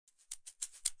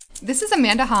This is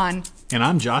Amanda Hahn. And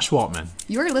I'm Josh Waltman.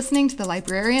 You are listening to the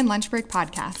Librarian Lunch Break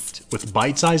Podcast. With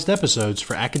bite-sized episodes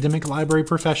for academic library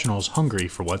professionals hungry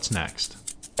for what's next.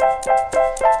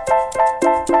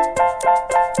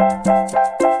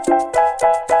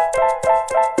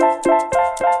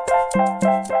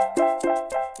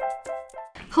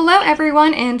 Hello,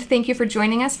 everyone, and thank you for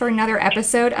joining us for another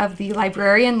episode of the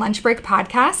Librarian Lunch Break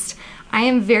Podcast. I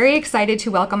am very excited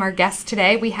to welcome our guest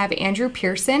today. We have Andrew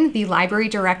Pearson, the Library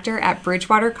Director at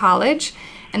Bridgewater College.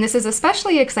 And this is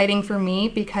especially exciting for me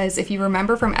because if you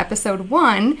remember from episode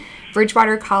 1,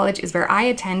 Bridgewater College is where I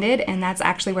attended, and that's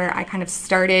actually where I kind of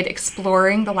started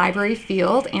exploring the library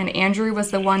field. And Andrew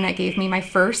was the one that gave me my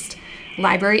first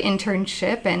library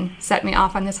internship and set me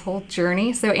off on this whole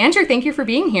journey. So Andrew, thank you for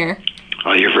being here.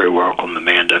 Oh, you're very welcome,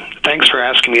 Amanda. Thanks for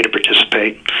asking me to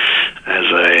participate, as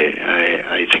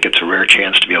I think it's a rare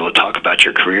chance to be able to talk about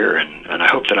your career, and I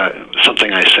hope that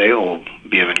something I say will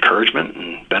be of encouragement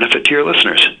and benefit to your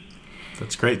listeners.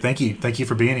 That's great. Thank you. Thank you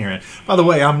for being here. By the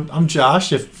way, I'm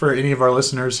Josh, if for any of our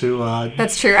listeners who...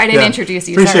 That's true. I didn't introduce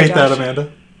you. Appreciate Sorry, that,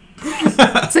 Amanda.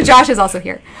 So Josh is also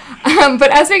here.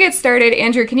 But as we get started,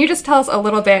 Andrew, can you just tell us a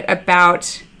little bit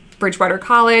about Bridgewater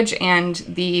College and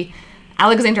the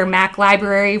Alexander Mack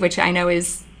Library, which I know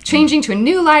is changing to a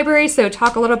new library. So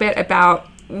talk a little bit about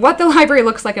what the library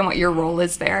looks like and what your role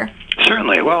is there.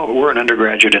 Certainly. Well, we're an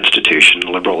undergraduate institution,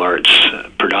 liberal arts,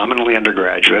 predominantly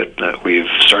undergraduate. We've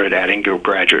started adding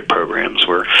graduate programs.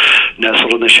 We're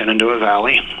nestled in the Shenandoah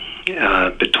Valley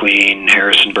between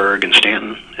Harrisonburg and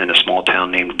Stanton in a small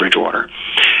town named Bridgewater.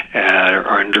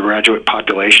 Our undergraduate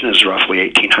population is roughly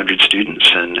 1,800 students,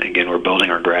 and again, we're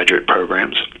building our graduate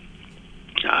programs.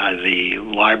 The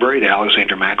library, the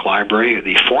Alexander Mack Library,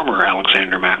 the former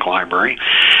Alexander Mack Library,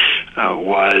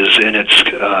 was in its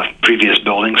previous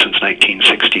building since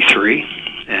 1963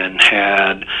 and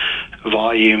had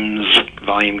volume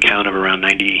count of around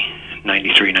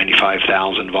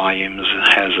 95,000 volumes. It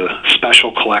has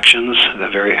special collections, the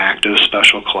very active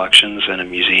special collections, and a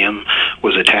museum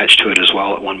was attached to it as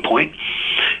well at one point.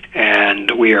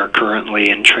 And we are currently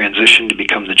in transition to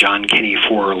become the John Kinney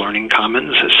IV Learning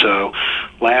Commons. So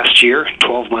last year,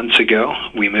 12 months ago,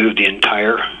 we moved the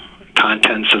entire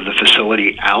contents of the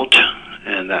facility out,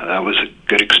 and that was a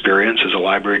good experience as a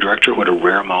library director. What a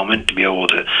rare moment to be able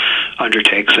to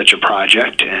undertake such a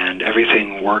project, and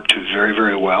everything worked very,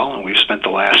 very well. And we've spent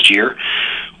the last year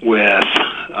with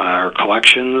our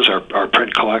collections, our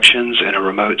print collections, and a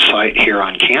remote site here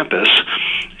on campus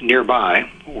nearby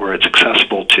where it's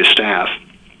accessible to staff.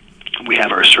 We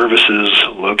have our services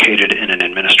located in an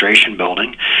administration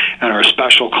building, and our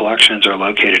special collections are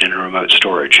located in a remote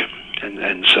storage.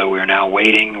 And so we're now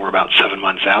waiting. We're about 7 or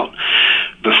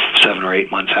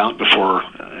 8 months out before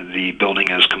the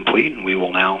building is complete, and we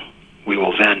will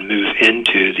then move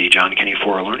into the John Kinney IV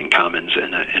Learning Commons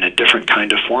in a different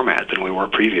kind of format than we were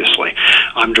previously.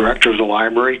 I'm director of the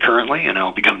library currently, and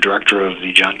I'll become director of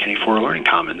the John Kinney IV Learning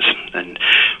Commons. And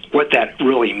what that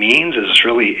really means is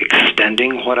really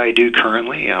extending what I do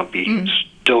currently. I'll be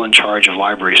still in charge of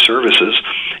library services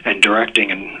and directing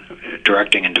and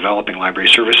developing library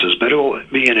services, but it will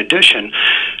be in addition,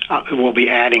 we'll be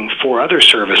adding 4 other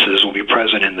services will be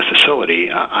present in the facility,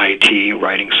 IT,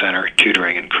 Writing Center,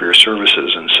 Tutoring, and Career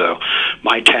Services. And so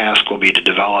my task will be to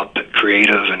develop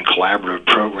creative and collaborative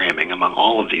programming among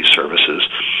all of these services.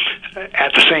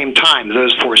 At the same time,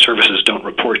 those 4 services don't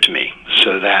report to me,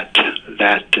 so that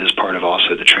is part of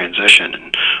also the transition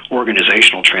and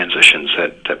organizational transitions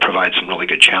that provide some really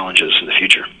good challenges in the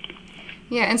future.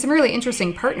 Yeah, and some really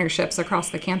interesting partnerships across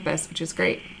the campus, which is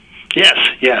great.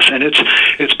 Yes, and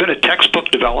it's been a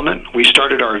textbook development. We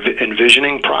started our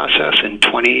envisioning process in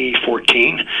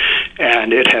 2014,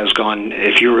 and it has gone,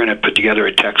 if you were going to put together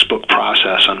a textbook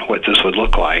process on what this would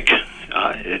look like,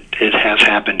 it has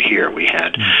happened here. We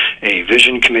had a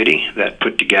vision committee that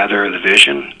put together the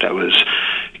vision that was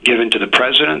given to the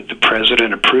president. The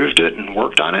president approved it and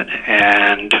worked on it,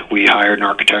 and we hired an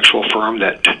architectural firm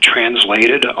that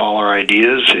translated all our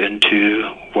ideas into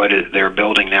what they're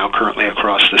building now currently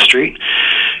across the street.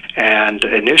 And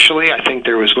initially, I think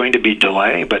there was going to be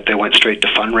delay, but they went straight to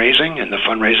fundraising, and the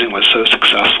fundraising was so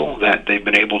successful that they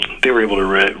were able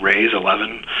to raise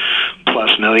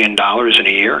 $11+ million in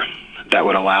a year. That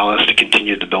would allow us to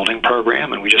continue the building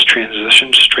program, and we just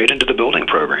transitioned straight into the building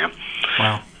program.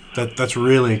 Wow, that's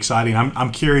really exciting.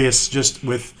 I'm curious, just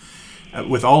with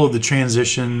all of the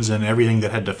transitions and everything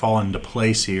that had to fall into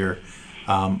place here,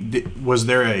 was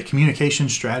there a communication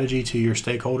strategy to your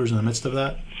stakeholders in the midst of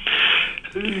that?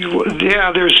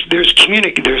 Yeah,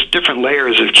 there's different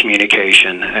layers of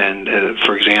communication, and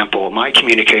for example, my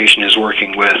communication is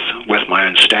working with my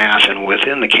own staff and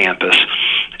within the campus,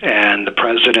 and the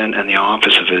president and the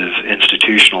Office of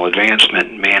Institutional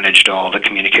Advancement managed all the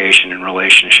communication in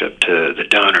relationship to the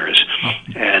donors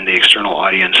and the external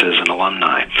audiences and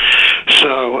alumni.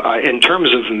 So in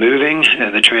terms of moving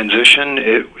and the transition,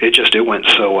 it went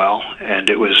so well, and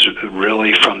it was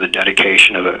really from the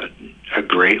dedication of a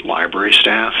great library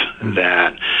staff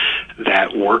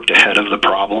that worked ahead of the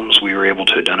problems. We were able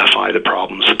to identify the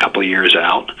problems a couple of years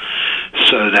out,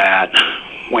 so that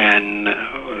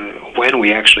when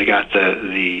we actually got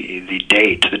the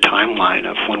date, the timeline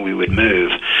of when we would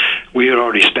move, we had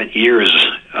already spent years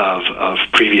of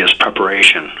previous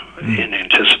preparation in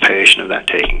anticipation of that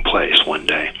taking place one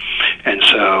day. And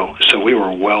so we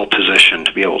were well positioned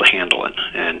to be able to handle it,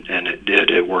 and it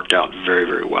did. It worked out very,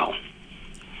 very well.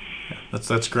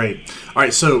 That's great. All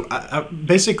right, so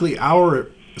basically our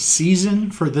season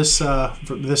for this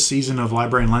season of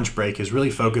Librarian Lunch Break is really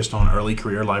focused on early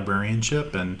career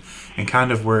librarianship, and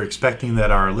kind of we're expecting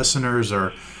that our listeners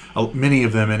are, many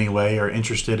of them anyway, are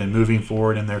interested in moving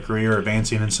forward in their career,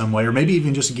 advancing in some way, or maybe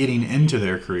even just getting into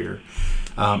their career.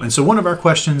 And so one of our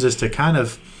questions is to kind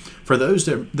of, for those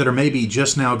that are maybe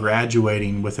just now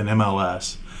graduating with an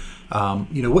MLS,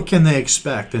 what can they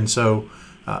expect? And so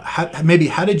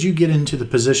how did you get into the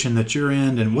position that you're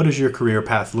in, and what does your career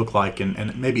path look like?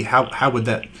 And maybe how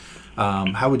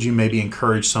would you maybe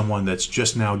encourage someone that's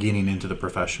just now getting into the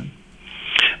profession?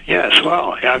 Yes,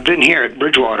 well, I've been here at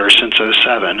Bridgewater since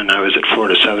 '07, and I was at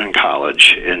Florida Southern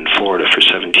College in Florida for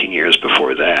 17 years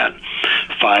before that,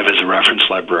 5 as a reference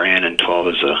librarian and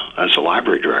 12 as a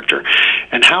library director.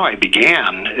 And how I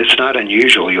began, it's not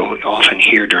unusual. You'll often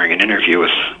hear during an interview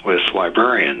with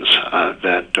librarians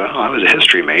that I was a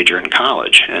history major in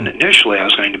college, and initially I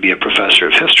was going to be a professor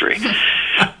of history.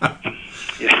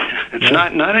 It's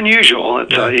not unusual.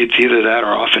 It's either that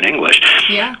or often English.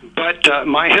 Yeah. But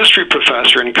my history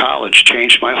professor in college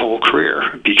changed my whole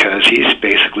career, because he's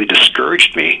basically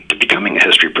discouraged me to becoming a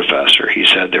history professor. He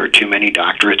said there are too many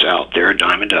doctorates out there, a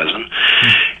dime a dozen,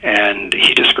 and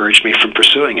he discouraged me from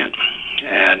pursuing it.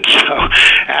 And so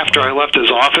after I left his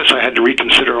office, I had to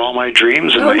reconsider all my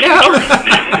dreams and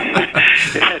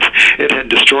it had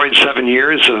destroyed 7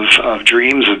 years of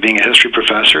dreams of being a history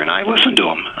professor, and I listened to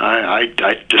him.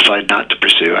 I decided not to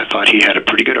pursue. I thought he had a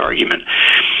pretty good argument.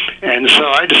 And so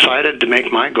I decided to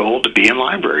make my goal to be in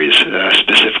libraries,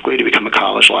 specifically to become a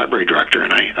college library director.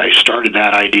 And I started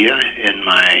that idea in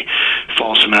my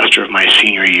fall semester of my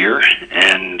senior year,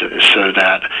 and so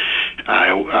that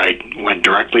I went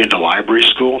directly into library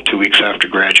school 2 weeks after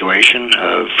graduation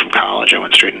from college. I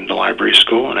went straight into library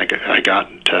school, and I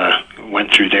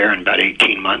went through there in about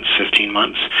 18 months, 15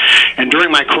 months. And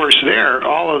during my course there,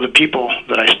 all of the people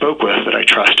that I spoke with that I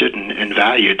trusted and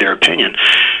valued their opinion,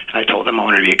 I told them I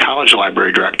wanted to be a college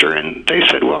library director, and they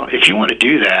said, well, if you want to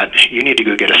do that, you need to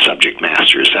go get a subject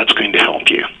master's. That's going to help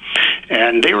you.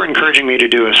 And they were encouraging me to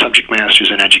do a subject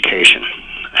master's in education.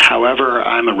 However,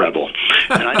 I'm a rebel,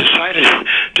 and I decided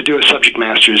to do a subject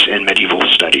master's in medieval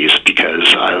studies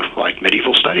because I liked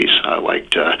medieval studies. I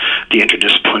liked the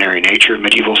interdisciplinary nature of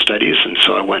medieval studies, and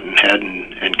so I went ahead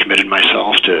and committed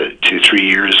myself to 3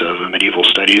 years of a medieval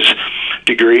studies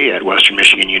degree at Western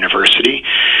Michigan University.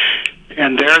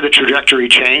 And there the trajectory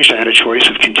changed. I had a choice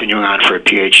of continuing on for a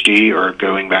PhD or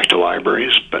going back to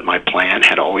libraries, but my plan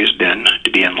had always been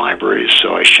to be in libraries,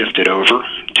 so I shifted over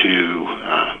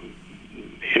to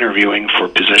interviewing for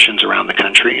positions around the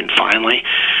country, and finally,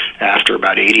 after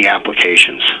about 80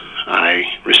 applications, I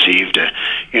received an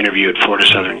interview at Florida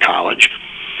Southern College.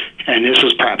 And this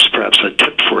is perhaps a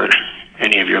tip for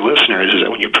any of your listeners, is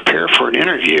that when you prepare for an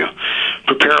interview,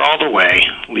 prepare all the way,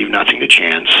 leave nothing to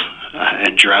chance,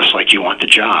 and dress like you want the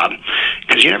job,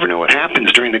 because you never know what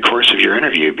happens during the course of your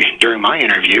interview. During my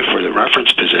interview for the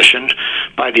reference position,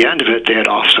 by the end of it, they had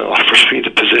also offered me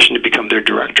the position to become their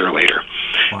director later.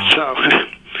 Wow. So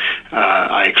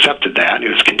I accepted that. It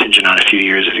was contingent on a few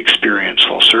years of experience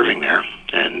while serving there,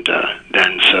 and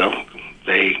then so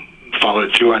they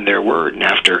followed through on their word. And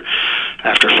after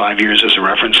 5 years as a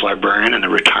reference librarian and the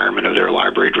retirement of their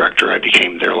library director, I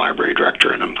became their library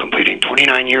director, and I'm completing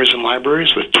 29 years in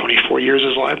libraries with 24 years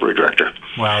as library director.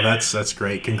 Wow, that's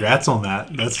great. Congrats on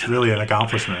that. That's really an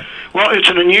accomplishment. Well, it was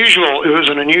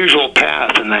an unusual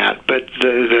path in that, but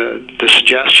the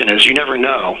suggestion is you never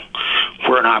know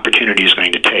where an opportunity is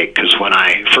going to take, because when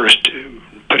I first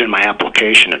put in my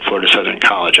application at Florida Southern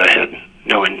College, I had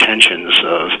no intentions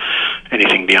of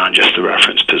anything beyond just the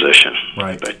reference position.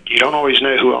 Right. But you don't always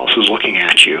know who else is looking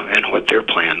at you and what their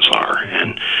plans are,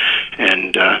 and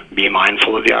be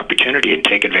mindful of the opportunity and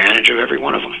take advantage of every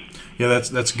one of them. Yeah,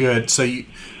 that's good. So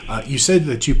you said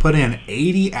that you put in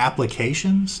 80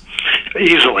 applications?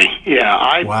 Easily,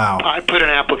 yeah. Wow. I put in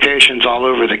applications all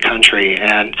over the country,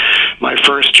 and my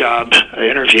first job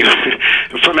interview,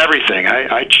 from everything,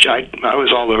 I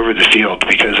was all over the field,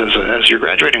 because as you're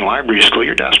graduating library school,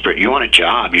 you're desperate. You want a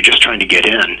job. You're just trying to get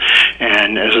in,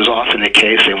 and as is often the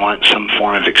case, they want some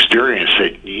form of experience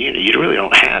that you really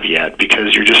don't have yet,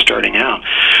 because you're just starting out.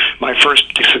 My first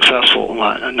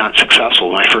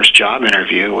my first job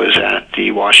interview was at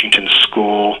the Washington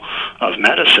School of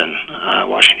Medicine,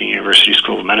 Washington University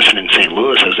School of Medicine in St.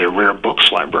 Louis, as their rare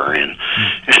books librarian.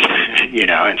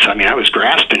 And so I was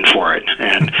grasping for it,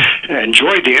 and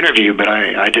enjoyed the interview, but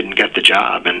I didn't get the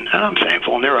job, and I'm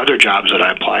thankful. And there were other jobs that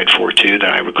I applied for too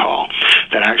that I recall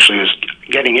that actually was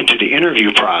getting into the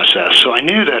interview process. So I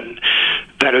knew that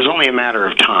it was only a matter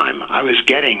of time. I was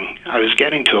getting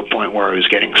to a point where I was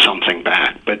getting something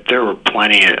back, but there were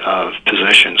plenty of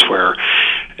positions where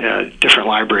different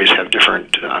libraries have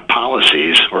different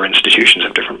policies, or institutions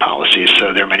have different policies.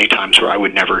 So there are many times where I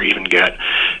would never even get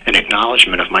an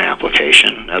acknowledgement of my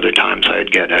application. Other times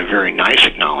I'd get a very nice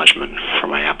acknowledgement for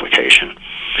my application.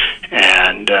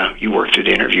 And you work through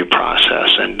the interview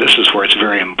process, and this is where it's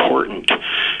very important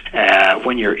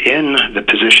when you're in the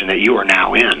position that you are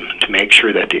now in, to make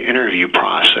sure that the interview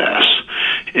process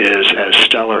is as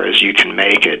stellar as you can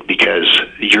make it, because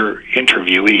your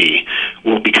interviewee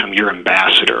will become your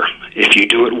ambassador. If you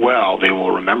do it well, they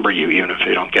will remember you even if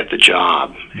they don't get the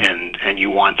job, and you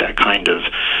want that kind of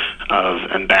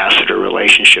ambassador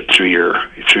relationship through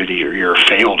your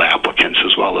failed applicants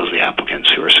as well as the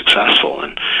applicants who are successful,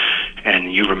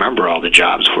 and you remember all the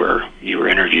jobs where you were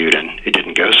interviewed and it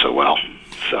didn't go so well.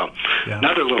 So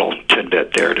Another little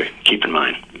tidbit there to keep in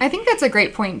mind. I think that's a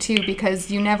great point too,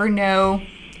 because you never know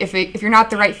if you're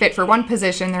not the right fit for one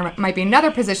position, there might be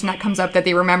another position that comes up that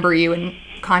they remember you and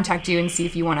contact you and see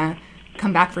if you want to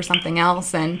come back for something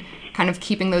else, and kind of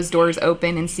keeping those doors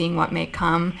open and seeing what may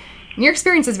come. And your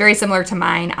experience is very similar to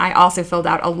mine. I also filled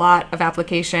out a lot of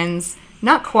applications,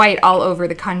 not quite all over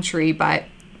the country, but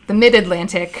the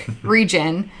mid-Atlantic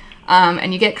region,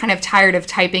 and you get kind of tired of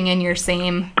typing in your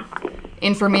same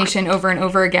information over and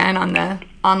over again on the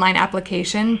online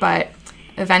application, but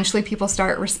eventually people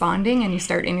start responding and you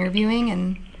start interviewing,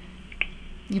 and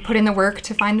you put in the work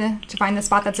to find the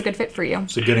spot that's a good fit for you.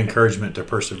 It's a good encouragement to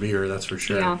persevere, that's for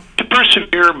sure. Yeah. To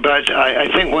persevere, but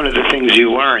I think one of the things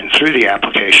you learn through the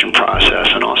application process,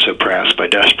 and also perhaps by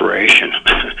desperation,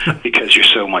 because you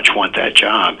so much want that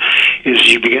job,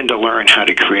 is you begin to learn how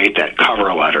to create that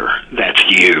cover letter that's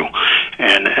you.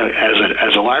 And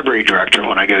as a library director,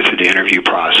 when I go through the interview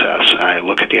process, I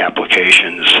look at the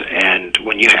applications, and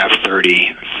when you have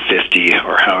 30, 50,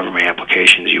 or however many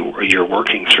applications you're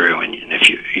working through, and if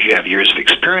you have years of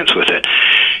experience with it,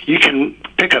 you can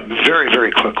pick up very,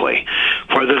 very quickly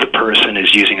whether the person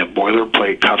is using a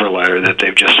boilerplate cover letter that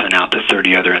they've just sent out to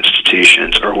 30 other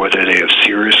institutions, or whether they have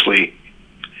seriously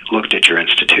looked at your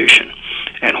institution,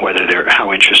 and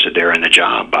how interested they're in the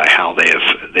job by how they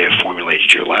have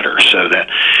formulated your letter. So that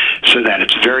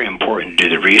it's very important to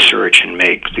do the research and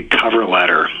make the cover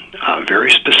letter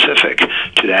very specific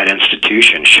to that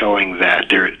institution, showing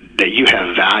that you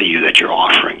have value that you're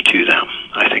offering to them.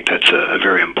 I think that's a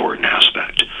very important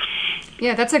aspect.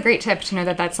 Yeah, that's a great tip to know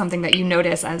that that's something that you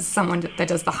notice as someone that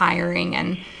does the hiring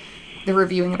and the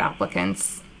reviewing of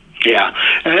applicants. Yeah,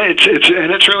 and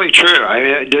it's really true.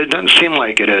 It doesn't seem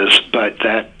like it is, but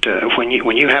that when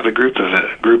you have a group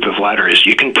of letters,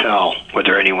 you can tell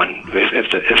whether anyone,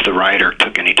 if the writer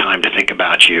took any time to think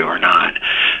about you or not,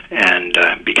 and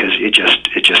because it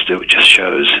just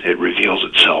shows, it reveals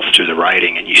itself through the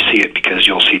writing, and you see it because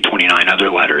you'll see 29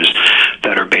 other letters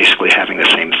that are basically having the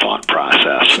same thought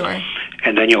process. Sure.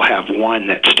 And then you'll have one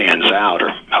that stands out, or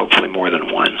hopefully more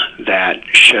than one, that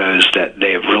shows that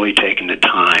they have really taken the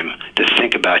time to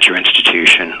think about your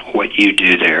institution, what you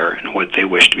do there, and what they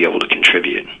wish to be able to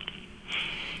contribute.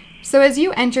 So as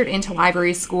you entered into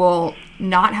library school,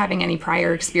 not having any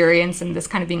prior experience and this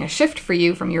kind of being a shift for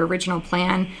you from your original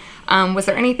plan, was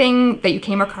there anything that you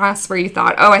came across where you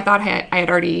thought, I thought I had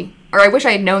already, or I wish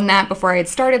I had known that before I had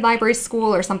started library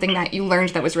school, or something that you learned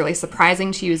that was really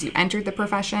surprising to you as you entered the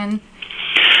profession?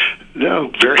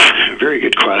 No, very, very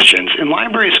good questions. In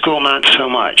library school, not so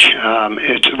much.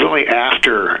 It's really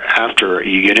after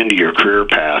you get into your career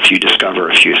path, you discover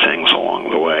a few things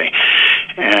along the way.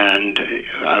 And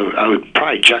I would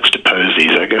probably juxtapose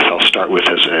these. I guess I'll start with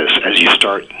as you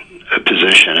start a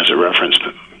position as a reference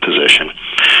position.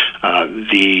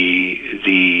 the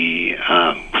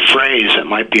phrase that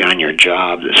might be on your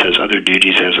job that says other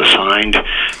duties as assigned,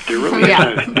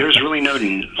 there's really no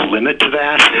limit to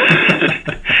that.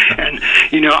 And,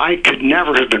 I could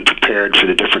never have been prepared for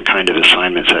the different kind of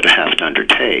assignments that I have to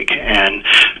undertake. And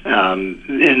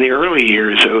in the early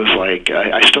years, it was like,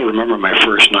 I still remember my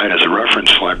first night as a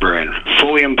reference librarian,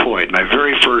 fully employed, my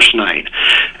very first night.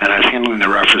 And I was handling the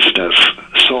reference desk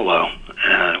solo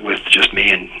with just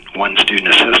me and one student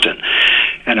assistant.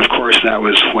 And of course, that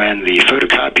was when the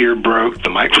photocopier broke, the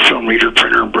microfilm reader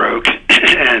printer broke,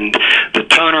 and the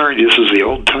toner. This was the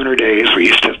old toner days where you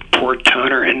used to pour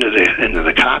toner into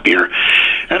the copier.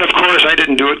 And of course, I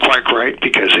didn't do it quite right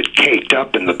because it caked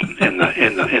up in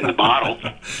the bottle.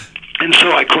 And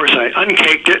so, of course, I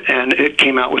uncaked it, and it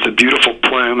came out with a beautiful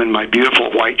plume, and my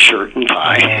beautiful white shirt and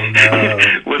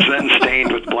tie was then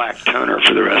stained with black toner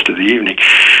for the rest of the evening.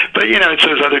 But, it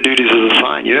says other duties as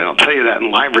assigned. They don't tell you that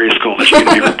in library school, that you're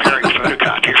going to be repairing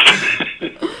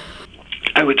photocopiers.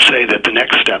 I would say that the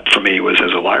next step for me was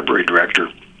as a library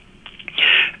director.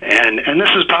 And this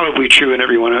is probably true in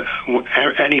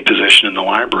any position in the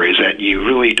library, is that you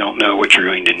really don't know what you're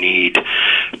going to need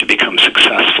to become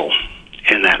successful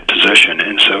in that position.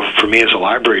 And so for me as a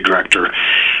library director,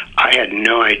 I had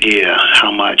no idea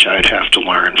how much I'd have to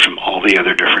learn from all the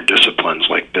other different disciplines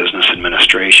like business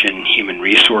administration, human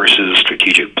resources,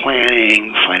 strategic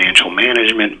planning, financial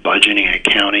management, budgeting,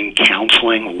 accounting,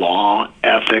 counseling, law,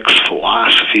 ethics,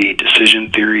 philosophy, decision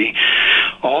theory,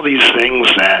 all these things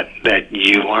that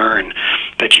you learn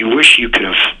that you wish you could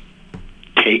have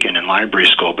taken in library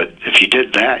school, but if you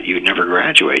did that, you'd never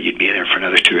graduate. You'd be in there for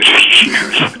another 2 or 3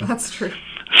 years. That's true.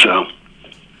 So,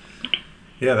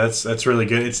 yeah, that's really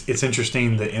good. It's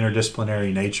interesting, the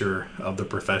interdisciplinary nature of the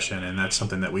profession, and that's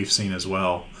something that we've seen as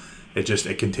well.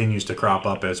 It continues to crop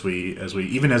up as we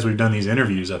even as we've done these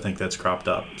interviews. I think that's cropped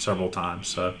up several times.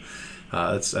 So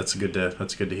that's good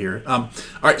to hear. All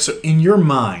right, so in your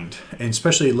mind, and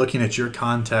especially looking at your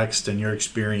context and your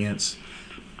experience,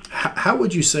 how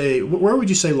would you say, where would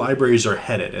you say libraries are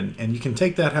headed? And you can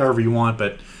take that however you want,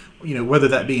 but whether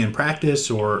that be in practice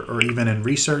or even in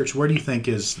research, where do you think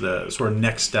is the sort of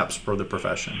next steps for the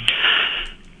profession?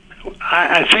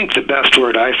 I think the best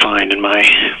word I find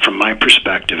from my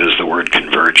perspective is the word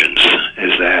convergence.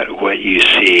 Is that what you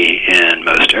see in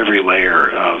most every layer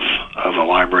of a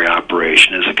library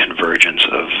operation is a convergence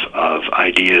of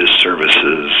ideas,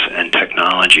 services, and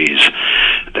technologies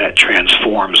that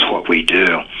transforms what we do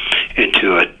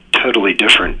into a totally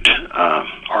different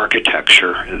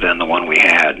architecture than the one we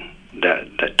had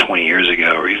that 20 years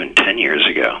ago or even 10 years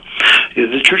ago.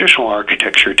 The traditional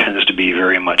architecture tends to be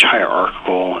very much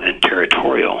hierarchical and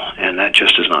territorial, and that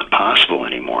just is not possible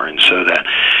anymore. And so that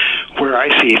where I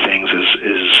see things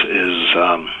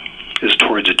is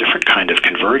towards a different kind of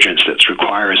convergence that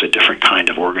requires a different kind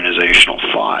of organizational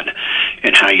thought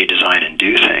in how you design and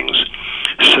do things.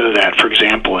 So that, for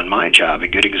example, in my job, a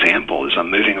good example is I'm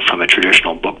moving from a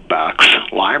traditional book box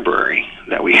library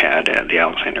that we had at the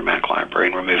Alexander Mack Library,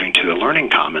 and we're moving to a learning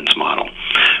commons model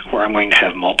where I'm going to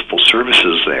have multiple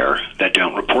services there that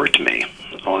don't report to me.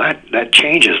 Well, that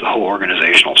changes the whole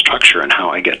organizational structure and how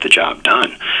I get the job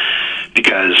done,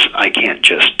 because I can't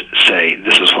just say,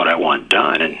 this is what I want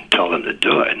done and tell them to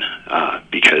do it,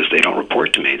 because they don't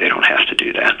report to me. They don't have to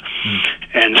do that.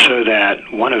 And so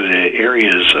that one of the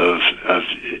areas of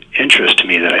interest to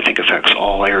me that I think affects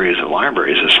all areas of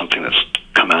libraries is something that's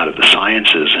come out of the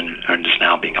sciences and is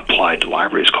now being applied to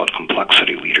libraries, called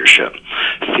complexity leadership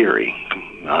theory,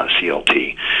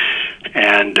 CLT.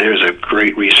 And there's a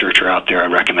great researcher out there. I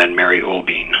recommend Mary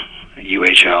Ulbein,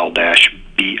 UHL-BIEN,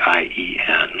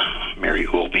 Mary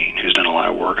Ulbein, who's done a lot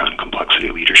of work on complexity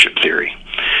leadership theory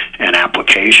and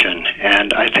application.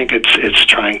 And I think it's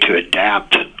trying to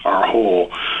adapt our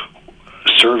whole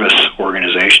service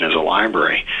organization as a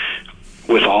library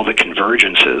with all the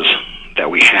convergences that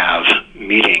we have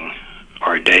meeting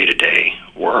our day-to-day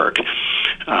work.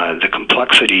 The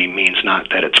complexity means not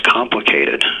that it's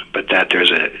complicated, but that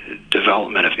there's a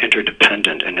development of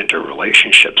interdependent and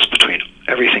interrelationships between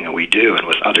everything that we do and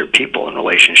with other people and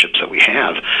relationships that we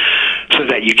have, so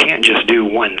that you can't just do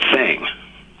one thing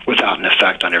without an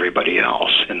effect on everybody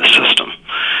else in the system.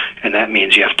 And that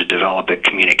means you have to develop a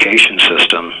communication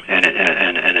system and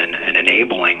an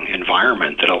enabling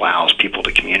environment that allows people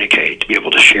to communicate, to be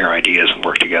able to share ideas and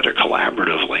work together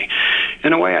collaboratively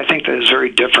in a way I think that is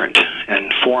very different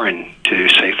and foreign to,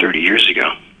 say, 30 years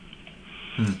ago.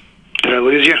 Did I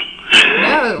lose you?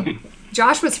 No.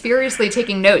 Josh was furiously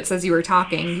taking notes as you were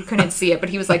talking. You couldn't see it, but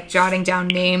he was like jotting down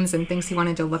names and things he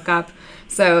wanted to look up.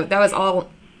 So that was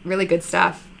all really good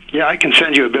stuff. Yeah, I can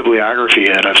send you a bibliography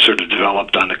that I've sort of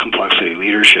developed on the complexity of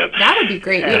leadership. That would be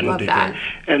great. We'd love that.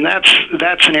 And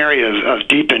that's an area of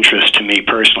deep interest to me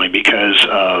personally because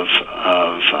of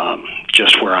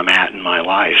just where I'm at in my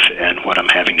life and what I'm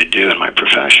having to do in my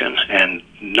profession. And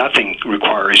nothing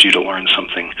requires you to learn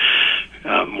something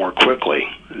more quickly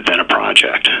than a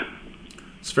project.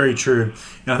 It's very true.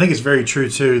 And I think it's very true,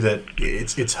 too, that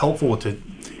it's helpful to,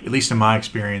 at least in my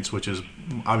experience, which is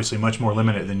obviously much more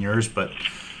limited than yours, but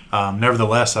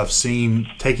nevertheless, I've seen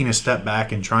taking a step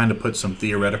back and trying to put some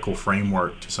theoretical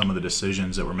framework to some of the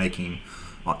decisions that we're making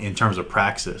in terms of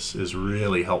praxis is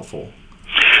really helpful.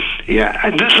 Yeah,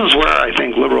 and this is where I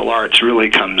think liberal arts really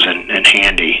comes in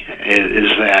handy, is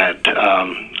that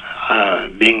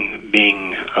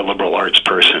being a liberal arts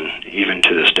person, even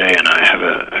to this day, and I have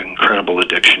an incredible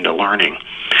addiction to learning.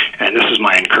 And this is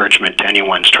my encouragement to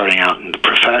anyone starting out in the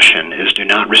profession, is do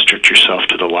not restrict yourself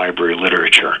to the library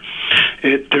literature.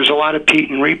 There's a lot of peat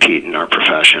and repeat in our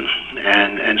profession,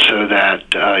 and so that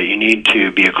you need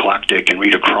to be eclectic and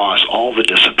read across all the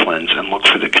disciplines and look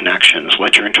for the connections.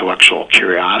 Let your intellectual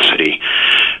curiosity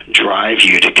drive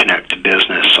you to connect to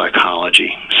business,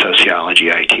 psychology, sociology,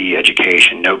 IT,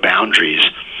 education, no boundaries,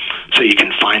 so you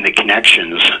can find the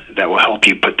connections that will help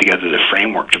you put together the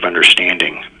framework of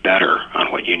understanding better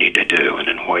on what you need to do and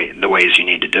in the ways you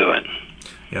need to do it.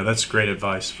 Yeah, that's great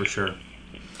advice for sure.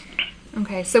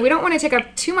 Okay, so we don't want to take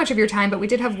up too much of your time, but we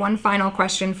did have one final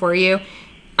question for you.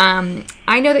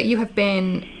 I know that you have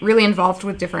been really involved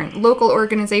with different local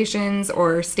organizations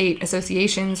or state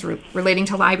associations relating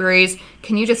to libraries.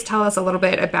 Can you just tell us a little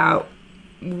bit about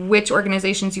which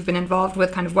organizations you've been involved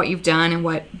with, kind of what you've done and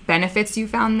what benefits you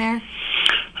found there?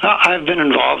 I've been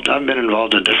involved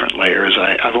in different layers.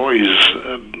 I've always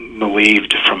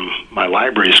believed from my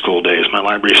library school days. My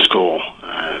library school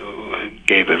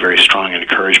gave a very strong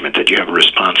encouragement that you have a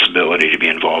responsibility to be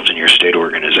involved in your state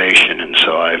organization, and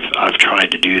so I've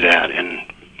tried to do that in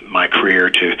my career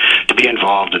to be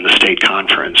involved in the state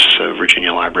conference,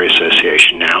 Virginia Library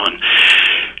Association now,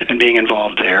 and being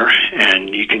involved there. And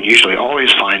you can usually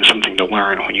always find something to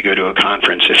learn when you go to a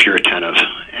conference if you're attentive.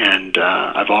 And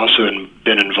I've also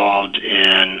been involved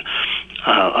in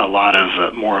a lot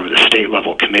of more of the state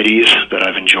level committees that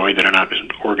I've enjoyed, that are not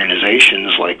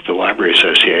organizations like the Library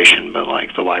Association, but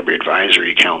like the Library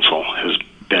Advisory Council has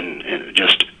been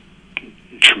just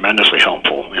tremendously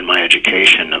helpful in my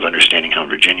education of understanding how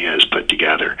Virginia is put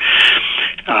together.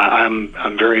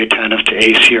 I'm very attentive to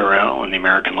ACRL and the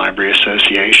American Library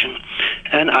Association,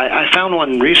 and I found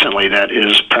one recently that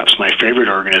is perhaps my favorite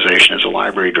organization as a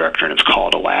library director, and it's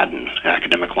called Aladdin,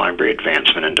 Academic Library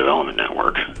Advancement and Development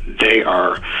Network. They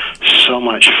are so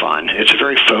much fun. It's a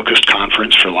very focused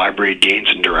conference for library deans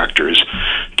and directors,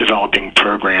 developing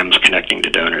programs connecting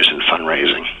to donors and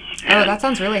fundraising. Oh, that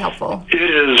sounds really helpful.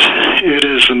 It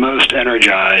is the most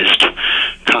energized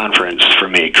conference for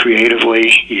me.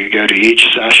 Creatively, you go to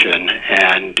each session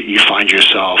and you find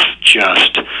yourself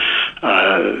just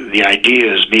the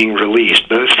ideas being released,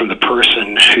 both from the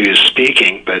person who's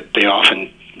speaking, but they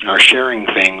often are sharing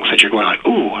things that you're going like,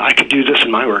 ooh, I could do this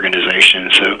in my organization.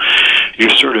 So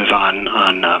you're sort of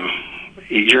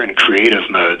you're in creative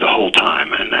mode the whole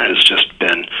time, and that has just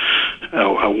been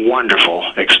a wonderful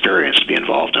experience to be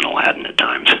involved in Aladdin at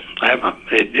times.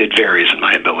 It varies in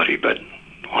my ability, but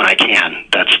when I can,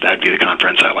 that'd be the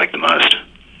conference I like the most.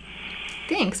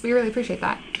 Thanks. We really appreciate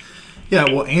that. Yeah,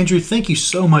 well, Andrew, thank you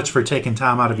so much for taking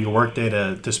time out of your workday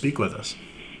to speak with us.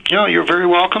 No, you're very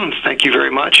welcome. Thank you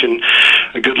very much, and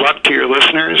good luck to your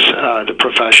listeners. The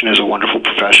profession is a wonderful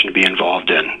profession to be involved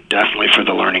in, definitely for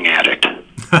the learning addict.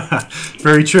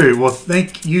 Very true. Well,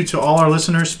 thank you to all our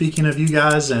listeners, speaking of you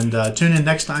guys, and tune in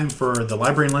next time for the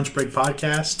Librarian Lunch Break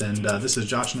podcast. And this is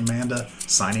Josh and Amanda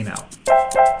signing out.